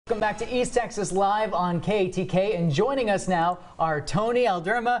Welcome back to East Texas Live on KATK, and joining us now are Tony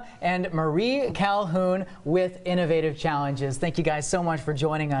Alderma and Marie Calhoun with Innovative Challenges. Thank you guys so much for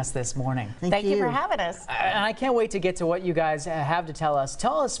joining us this morning. Thank you for having us. And I can't wait to get to what you guys have to tell us.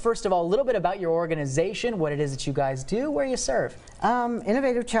 Tell us, first of all, a little bit about your organization, what it is that you guys do, where you serve.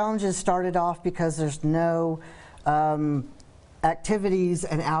 Innovative Challenges started off because there's no activities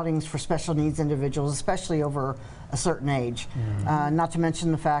and outings for special needs individuals, especially over a certain age. Not to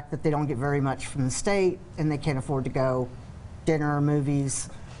mention the fact that they don't get very much from the state and they can't afford to go dinner, movies,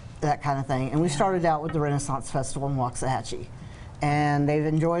 that kind of thing. And we started out with the Renaissance Festival in Waxahachie, and they've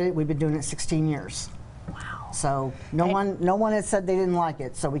enjoyed it. We've been doing it 16 years. Wow. So no one has said they didn't like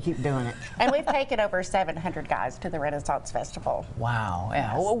it, so we keep doing it. And we've taken over 700 guys to the Renaissance Festival. Wow.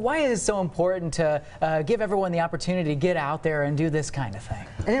 Yeah. Well, why is it so important to give everyone the opportunity to get out there and do this kind of thing?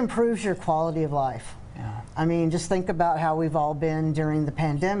 It improves your quality of life. Yeah. I mean, just think about how we've all been during the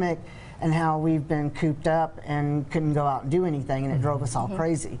pandemic and how we've been cooped up and couldn't go out and do anything, and it drove us all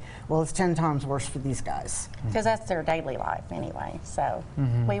crazy. Well, it's 10 times worse for these guys. Because that's their daily life anyway. So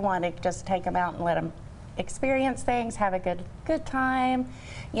we want to just take them out and let them experience things, have a good time,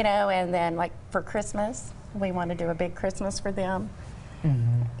 you know, and then like for Christmas, we want to do a big Christmas for them.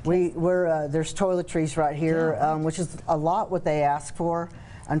 There's toiletries right here, which is a lot what they ask for,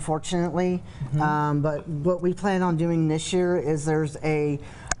 unfortunately. But what we plan on doing this year is there's a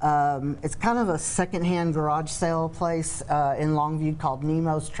it's kind of a secondhand garage sale place in Longview called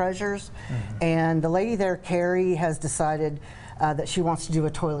Nemo's Treasures, and the lady there, Carrie, has decided that she wants to do a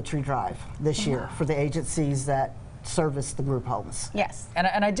toiletry drive this year for the agencies that service the group homes. Yes.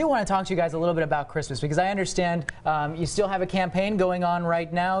 And I do want to talk to you guys a little bit about Christmas, because I understand you still have a campaign going on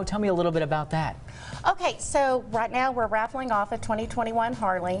right now. Tell me a little bit about that. Okay, so right now we're raffling off a 2021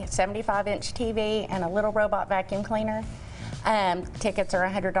 Harley, 75-inch TV, and a little robot vacuum cleaner. Tickets are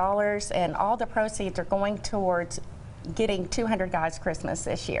 $100, and all the proceeds are going towards getting 200 guys Christmas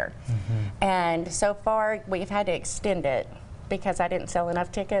this year. And so far we've had to extend it because I didn't sell enough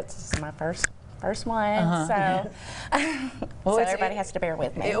tickets. This is my first one, so well, so everybody has to bear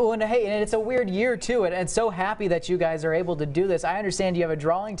with me. And hey, and it's a weird year too, and so happy that you guys are able to do this. I understand you have a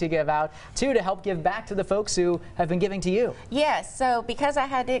drawing to give out too, to help give back to the folks who have been giving to you. Yes, so because I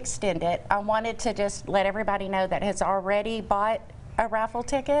had to extend it, I wanted to just let everybody know that has already bought a raffle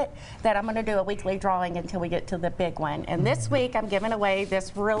ticket that I'm going to do a weekly drawing until we get to the big one. And this week I'm giving away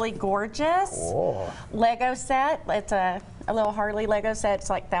this really gorgeous Lego set. It's a little Harley Lego set. It's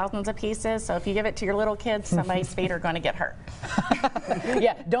like thousands of pieces, so if you give it to your little kids, somebody's feet are going to get hurt.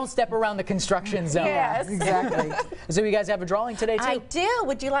 Yeah, don't step around the construction zone. Yes. Exactly. So you guys have a drawing today too? I do.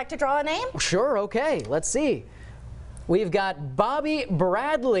 Would you like to draw a name? Sure, okay, let's see. We've got Bobby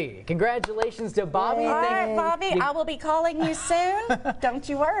Bradley. Congratulations to Bobby. All right, Bobby, I will be calling you soon. Don't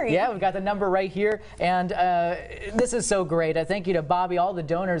you worry. Yeah, we've got the number right here, and this is so great. Thank you to Bobby, all the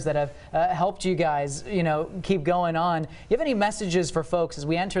donors that have helped you guys, you know, keep going on. You have any messages for folks as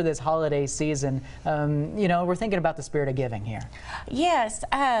we enter this holiday season? You know, we're thinking about the spirit of giving here. Yes.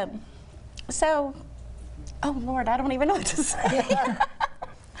 So, oh Lord, I don't even know what to say.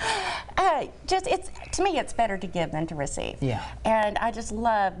 To me, it's better to give than to receive. Yeah. And I just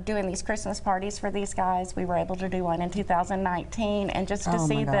love doing these Christmas parties for these guys. We were able to do one in 2019, and just to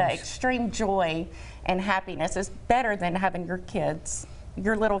see the extreme joy and happiness is better than having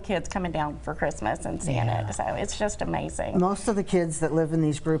your little kids coming down for Christmas and seeing it. So it's just amazing. Most of the kids that live in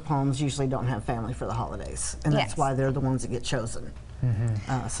these group homes usually don't have family for the holidays, and that's why they're the ones that get chosen.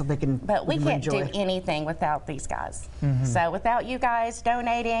 So they can But we can't enjoy. do anything without these guys. So without you guys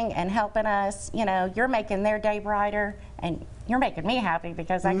donating and helping us, you know, you're making their day brighter, and you're making me happy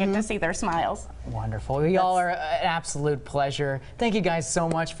because I get to see their smiles. Wonderful. Y'all are an absolute pleasure. Thank you guys so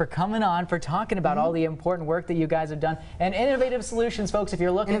much for coming on, for talking about all the important work that you guys have done. And Innovative Solutions, folks, if you're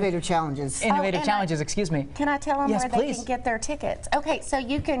looking... Innovative Challenges. Innovative Challenges, excuse me. Can I tell them Yes, where please. they can get their tickets? Okay, so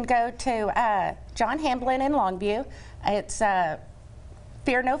you can go to John Hamblin in Longview. It's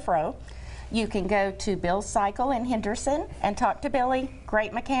Fear No Fro. You can go to Bill's Cycle in Henderson and talk to Billy.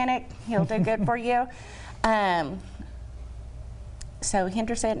 Great mechanic. He'll do good for you. So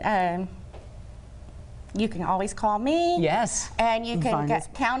Henderson, you can always call me. Yes. And you can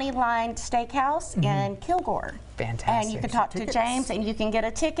get County Line Steakhouse in Kilgore. Fantastic. And you can talk to James and you can get a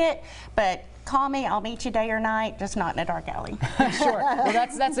ticket, but call me, I'll meet you day or night, just not in a dark alley. Sure. Well,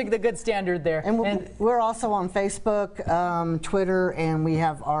 that's the good standard there. And we're also on Facebook, Twitter, and we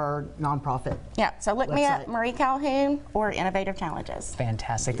have our nonprofit. Yeah, so look me up, website. Marie Calhoun or Innovative Challenges.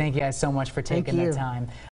 Fantastic. Thank you guys so much for taking the time.